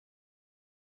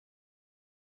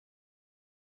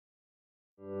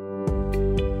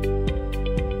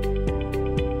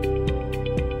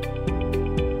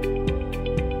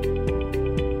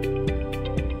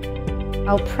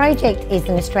Our project is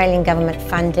an Australian government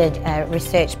funded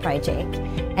research project,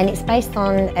 and it's based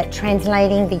on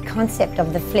translating the concept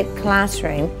of the flipped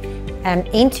classroom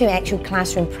into actual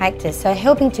classroom practice. So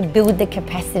helping to build the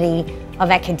capacity of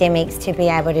academics to be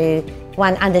able to,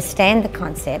 one, understand the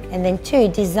concept, and then two,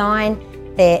 design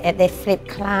their flipped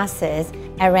classes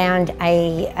around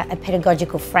a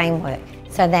pedagogical framework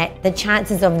so that the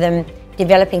chances of them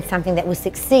developing something that will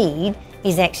succeed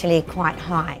is actually quite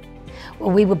high.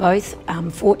 Well, we were both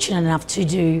fortunate enough to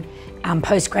do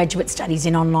postgraduate studies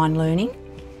in online learning,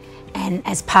 and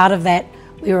as part of that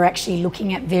we were actually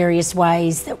looking at various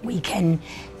ways that we can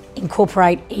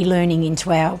incorporate e-learning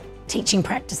into our teaching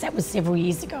practice. That was several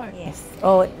years ago. Yes,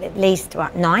 or at least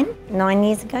what, nine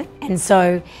years ago. And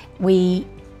so we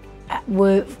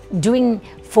were doing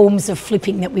forms of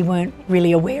flipping that we weren't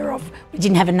really aware of. We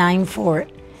didn't have a name for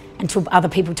it until other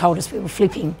people told us we were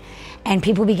flipping. And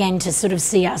people began to sort of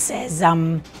see us as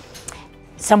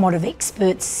somewhat of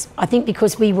experts. I think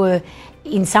because we were,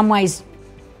 in some ways,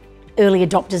 early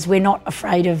adopters, we're not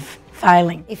afraid of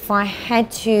failing. If I had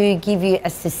to give you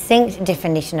a succinct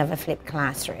definition of a flipped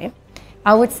classroom,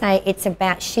 I would say it's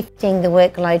about shifting the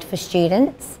workload for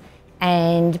students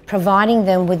and providing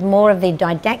them with more of the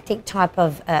didactic type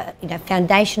of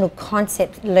foundational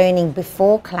concept learning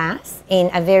before class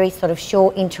in a very sort of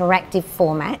short interactive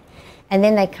format. And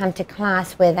then they come to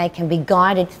class where they can be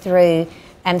guided through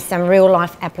some real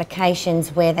life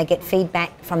applications where they get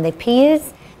feedback from their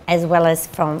peers as well as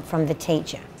from the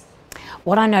teacher.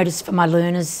 What I noticed for my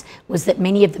learners was that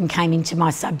many of them came into my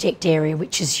subject area,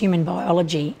 which is human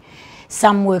biology.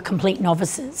 Some were complete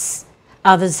novices,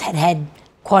 others had had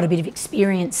quite a bit of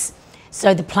experience,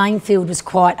 so the playing field was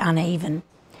quite uneven.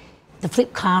 The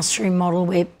flipped classroom model,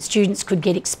 where students could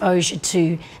get exposure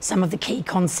to some of the key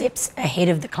concepts ahead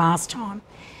of the class time,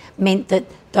 meant that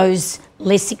those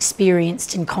less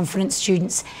experienced and confident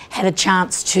students had a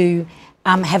chance to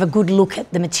have a good look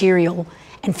at the material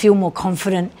and feel more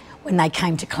confident when they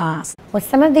came to class. Well,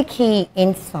 some of the key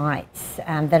insights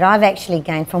that I've actually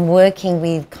gained from working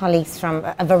with colleagues from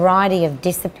a variety of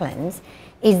disciplines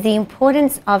is the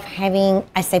importance of having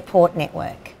a support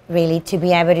network, really, to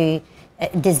be able to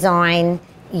design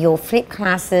your flipped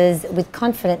classes with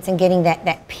confidence and getting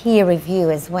that peer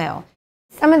review as well.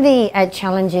 Some of the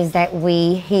challenges that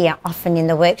we hear often in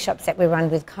the workshops that we run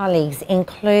with colleagues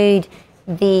include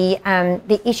the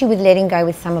issue with letting go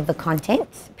with some of the content.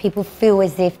 People feel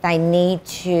as if they need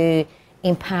to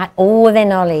impart all their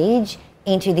knowledge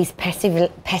into these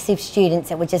passive students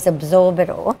that would just absorb it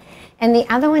all. And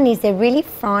the other one is they're really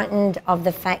frightened of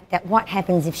the fact that what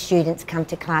happens if students come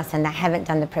to class and they haven't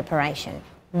done the preparation?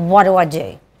 What do I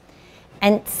do?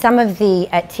 And some of the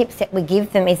tips that we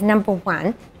give them is, number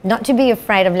one, not to be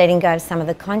afraid of letting go of some of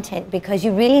the content, because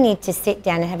you really need to sit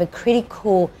down and have a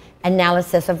critical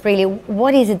analysis of really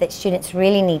what is it that students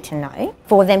really need to know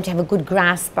for them to have a good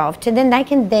grasp of, to then they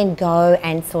can then go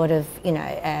and sort of,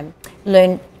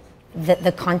 learn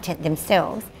the content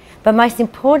themselves. But most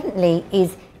importantly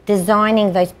is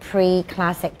designing those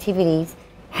pre-class activities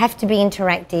have to be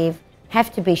interactive,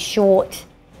 have to be short,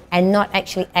 and not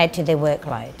actually add to their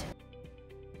workload.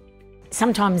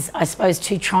 Sometimes, I suppose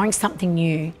too, trying something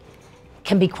new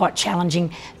can be quite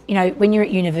challenging. You know, when you're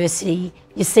at university,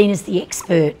 you're seen as the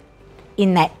expert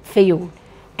in that field,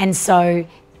 and so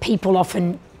people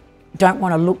often don't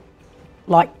want to look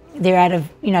like they're out of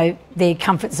their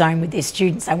comfort zone with their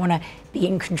students. They want to be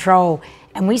in control,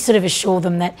 and we sort of assure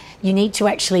them that you need to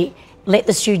actually let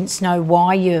the students know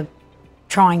why you're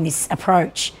trying this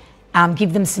approach,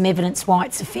 give them some evidence why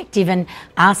it's effective, and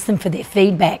ask them for their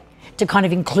feedback. To kind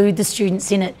of include the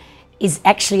students in it is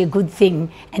actually a good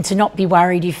thing, and to not be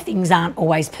worried if things aren't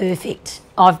always perfect.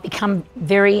 I've become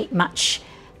very much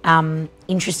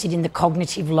interested in the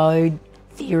cognitive load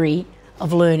theory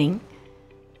of learning,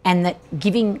 and that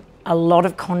giving a lot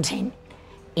of content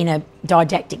in a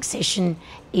didactic session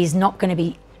is not going to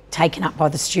be taken up by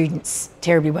the students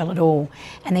terribly well at all.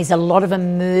 And there's a lot of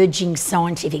emerging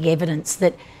scientific evidence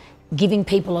that giving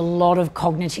people a lot of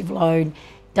cognitive load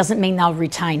doesn't mean they'll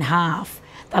retain half,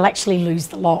 they'll actually lose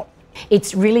the lot.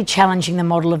 It's really challenging the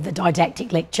model of the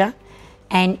didactic lecture,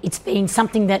 and it's been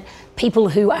something that people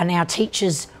who are now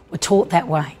teachers were taught that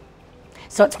way.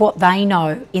 So it's what they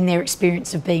know in their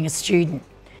experience of being a student.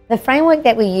 The framework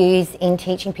that we use in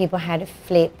teaching people how to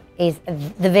flip is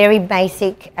the very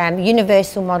basic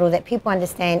universal model that people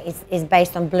understand is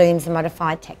based on Bloom's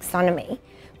modified taxonomy,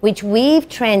 which we've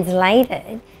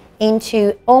translated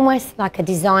into almost like a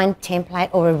design template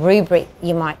or a rubric,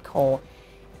 you might call.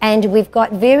 And we've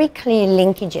got very clear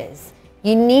linkages.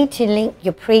 You need to link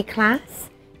your pre-class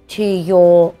to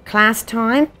your class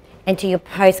time and to your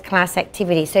post-class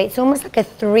activity. So it's almost like a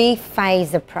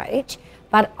 3-phase approach,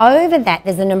 but over that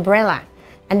there's an umbrella,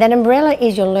 and that umbrella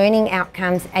is your learning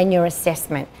outcomes and your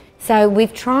assessment. So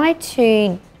we've tried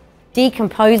to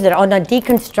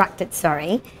deconstruct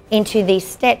it, into these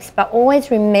steps, but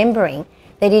always remembering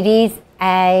that it is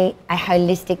a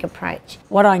holistic approach.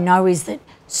 What I know is that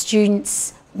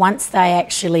students, once they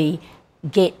actually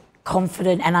get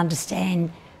confident and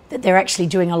understand that they're actually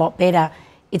doing a lot better,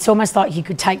 it's almost like you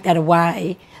could take that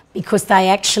away because they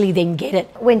actually then get it.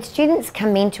 When students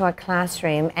come into a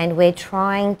classroom and we're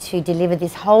trying to deliver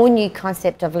this whole new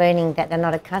concept of learning that they're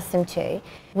not accustomed to,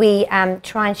 we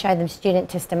try and show them student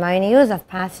testimonials of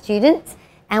past students,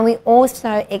 and we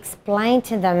also explain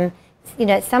to them, you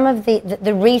know, some of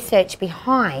the research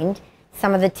behind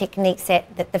some of the techniques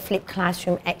that the flipped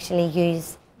classroom actually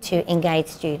use to engage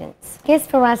students. I guess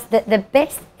for us, the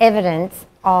best evidence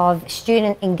of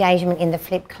student engagement in the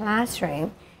flipped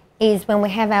classroom is when we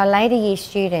have our later year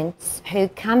students who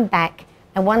come back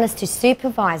and want us to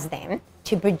supervise them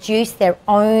to produce their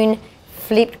own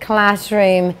flipped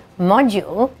classroom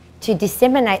module to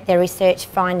disseminate their research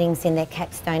findings in their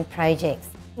capstone projects.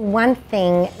 One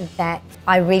thing that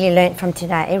I really learnt from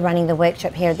today, running the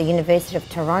workshop here at the University of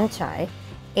Toronto,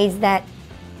 is that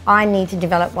I need to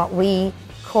develop what we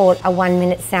call a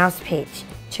 1-minute sales pitch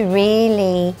to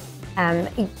really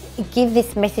give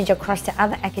this message across to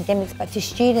other academics, but to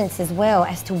students as well,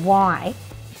 as to why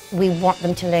we want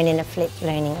them to learn in a flipped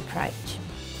learning approach.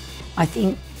 I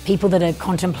think people that are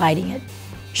contemplating it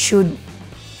should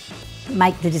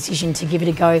make the decision to give it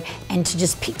a go and to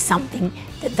just pick something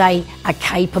that they are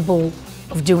capable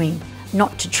of doing,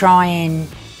 not to try and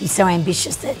be so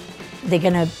ambitious that they're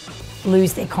going to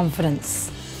lose their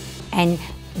confidence. And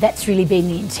that's really been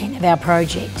the intent of our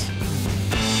project.